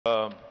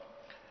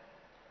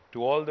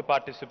To all the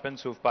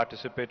participants who've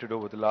participated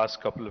over the last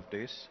couple of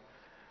days,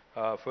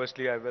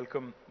 firstly, I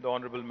welcome the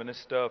Honorable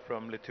Minister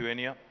from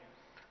Lithuania,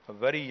 a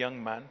very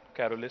young man,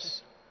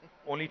 Karolis,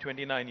 only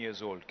 29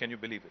 years old. Can you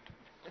believe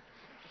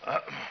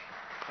it?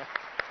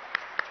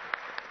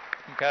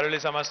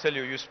 Karolis, I must tell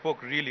you, you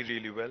spoke really,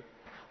 really well.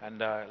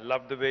 And I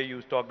loved the way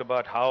you talked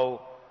about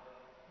how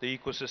the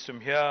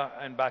ecosystem here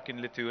and back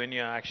in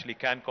Lithuania actually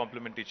can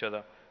complement each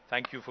other.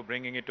 Thank you for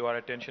bringing it to our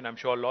attention. I'm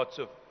sure lots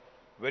of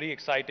very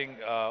exciting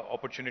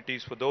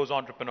opportunities for those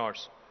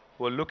entrepreneurs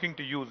who are looking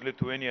to use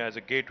Lithuania as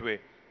a gateway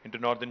into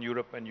Northern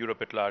Europe and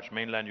Europe at large,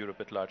 mainland Europe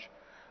at large.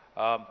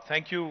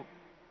 Thank you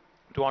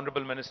to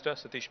Honorable Minister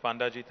Satish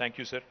Pandaji. Thank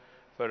you, sir,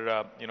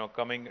 for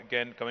coming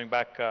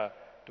back to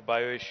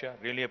BioAsia.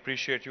 Really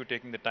appreciate you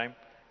taking the time,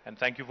 and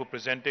thank you for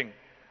presenting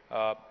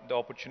the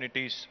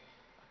opportunities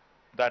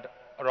that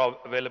are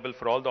available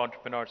for all the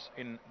entrepreneurs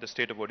in the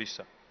state of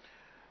Odisha.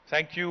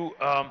 Thank you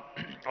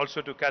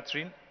also to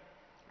Catherine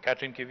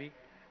Kivi,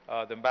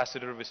 the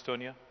Ambassador of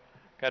Estonia.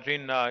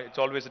 Catherine, it's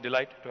always a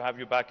delight to have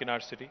you back in our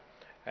city.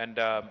 And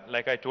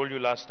like I told you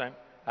last time,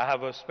 I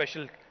have a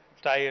special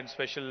tie and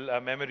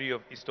special memory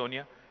of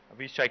Estonia,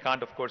 which I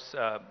can't, of course,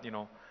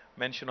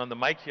 mention on the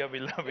mic here.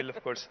 We'll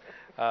of course,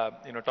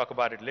 talk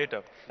about it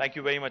later. Thank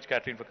you very much,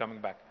 Catherine, for coming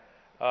back.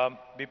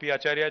 BP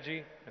Acharya ji,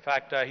 in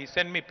fact, he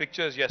sent me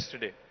pictures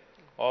yesterday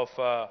of,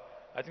 I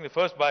think, the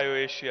first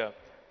BioAsia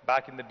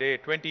back in the day,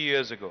 20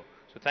 years ago.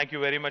 So thank you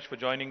very much for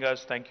joining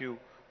us. Thank you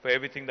for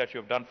everything that you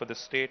have done for the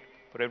state,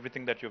 for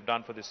everything that you have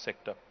done for this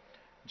sector.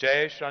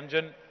 Jayesh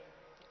Ranjan,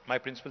 my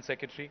Principal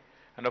Secretary,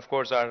 and of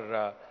course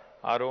our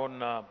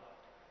own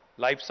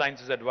Life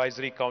Sciences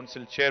Advisory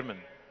Council Chairman,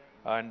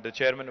 and the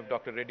Chairman of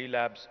Dr. Reddy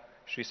Labs,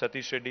 Sri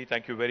Satish Reddy,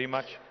 thank you very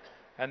much.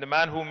 And the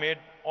man who made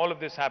all of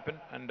this happen,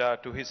 and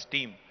to his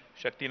team,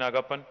 Shakti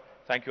Nagappan,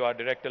 thank you, our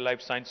Director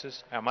Life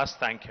Sciences. I must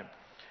thank him.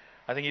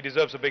 I think he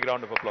deserves a big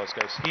round of applause,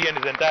 guys. He and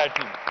his entire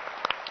team,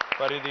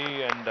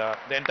 Paridhi and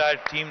the entire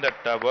team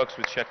that works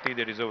with Shakti,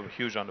 they deserve a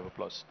huge round of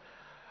applause.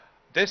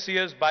 This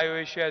year's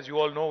BioAsia, as you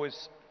all know,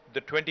 is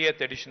the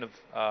 20th edition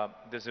of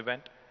this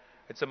event.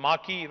 It's a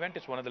marquee event.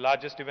 It's one of the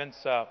largest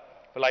events for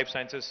life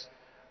sciences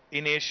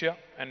in Asia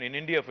and in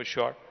India for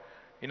sure.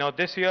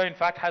 This year, in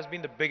fact, has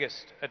been the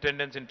biggest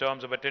attendance in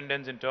terms of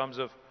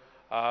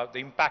the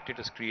impact it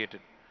has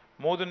created.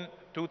 More than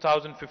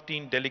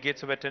 2,015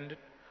 delegates have attended.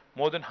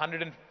 More than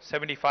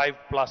 175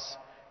 plus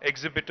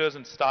exhibitors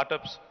and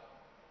startups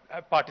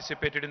have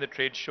participated in the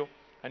trade show.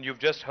 And you've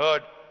just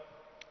heard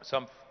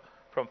some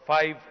from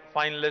 5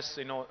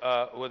 finalists,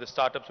 who are the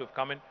startups who have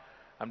come in.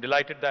 I'm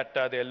delighted that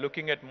they are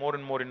looking at more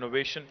and more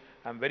innovation.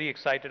 I'm very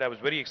excited. I was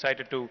very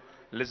excited to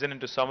listen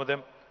into some of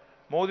them.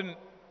 More than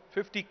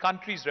 50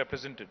 countries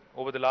represented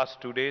over the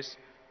last 2 days,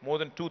 more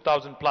than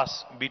 2,000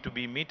 plus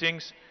B2B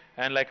meetings,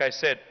 and like I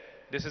said,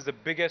 this is the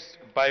biggest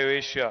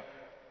BioAsia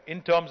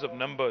in terms of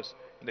numbers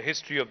in the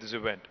history of this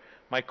event.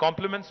 My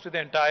compliments to the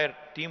entire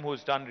team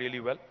who's done really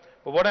well,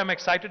 but what I'm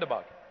excited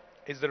about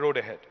is the road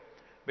ahead.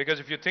 Because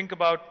if you think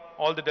about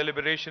all the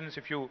deliberations,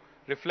 if you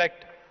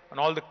reflect on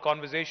all the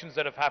conversations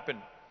that have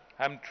happened,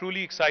 I'm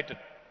truly excited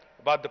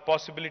about the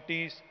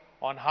possibilities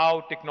on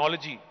how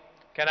technology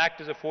can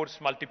act as a force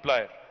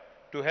multiplier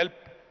to help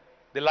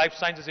the life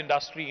sciences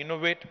industry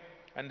innovate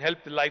and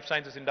help the life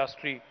sciences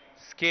industry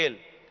scale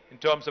in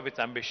terms of its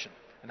ambition.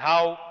 And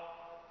how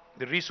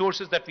the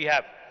resources that we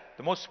have,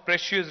 the most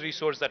precious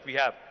resource that we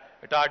have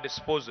at our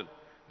disposal,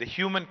 the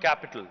human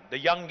capital, the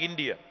young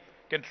India,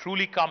 can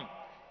truly come,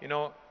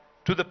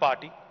 to the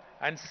party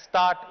and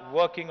start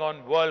working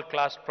on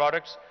world-class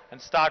products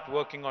and start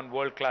working on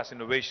world-class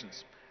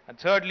innovations. And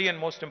thirdly, and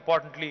most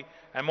importantly,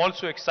 I'm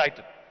also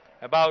excited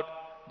about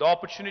the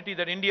opportunity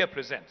that India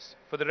presents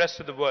for the rest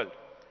of the world.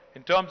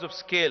 In terms of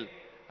scale,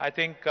 I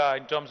think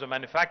in terms of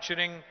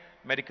manufacturing,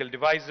 medical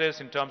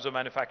devices, in terms of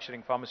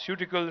manufacturing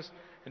pharmaceuticals,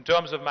 in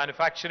terms of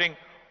manufacturing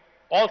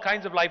all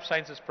kinds of life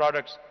sciences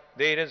products,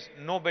 there is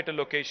no better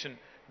location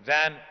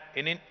than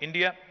in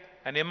India.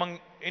 And among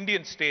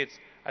Indian states,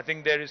 I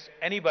think there is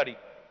anybody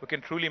who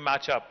can truly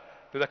match up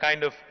to the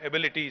kind of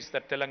abilities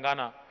that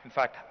Telangana, in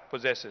fact,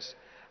 possesses.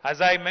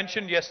 As I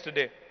mentioned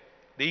yesterday,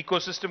 the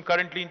ecosystem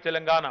currently in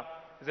Telangana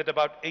is at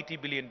about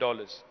 $80 billion.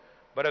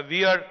 But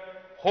we are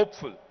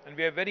hopeful and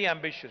we are very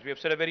ambitious. We have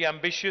set a very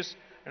ambitious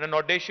and an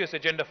audacious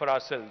agenda for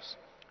ourselves.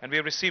 And we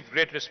have received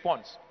great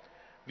response.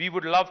 We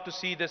would love to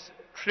see this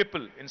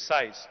triple in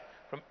size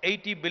from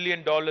 $80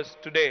 billion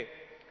today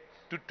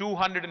to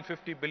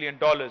 $250 billion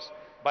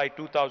by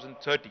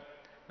 2030.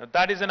 Now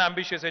that is an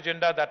ambitious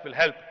agenda that will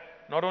help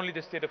not only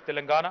the state of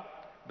Telangana,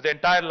 but the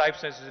entire life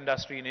sciences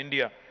industry in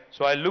India.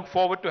 So I look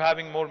forward to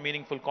having more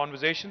meaningful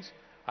conversations.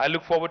 I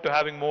look forward to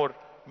having more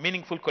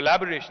meaningful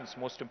collaborations,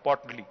 most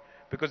importantly,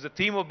 because the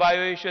theme of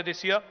BioAsia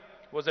this year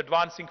was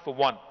advancing for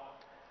one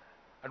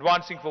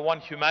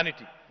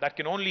humanity. That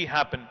can only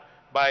happen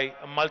by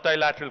a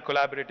multilateral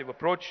collaborative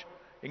approach,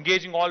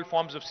 engaging all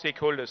forms of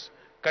stakeholders,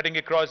 cutting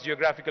across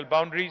geographical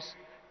boundaries,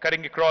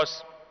 cutting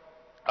across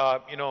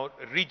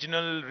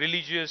regional,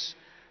 religious,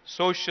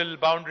 social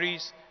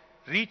boundaries,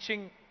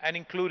 reaching and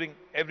including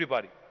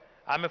everybody.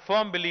 I'm a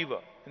firm believer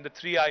in the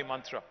 3I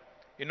mantra: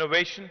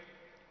 innovation,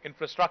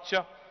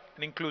 infrastructure,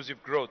 and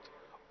inclusive growth.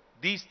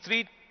 These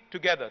three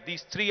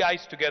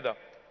I's together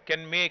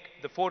can make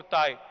the fourth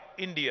I,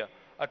 India,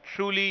 a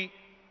truly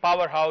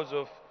powerhouse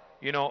of,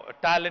 a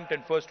talent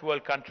and first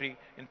world country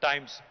in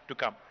times to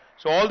come.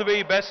 So all the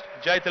very best.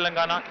 Jai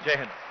Telangana, Jai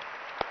Hind.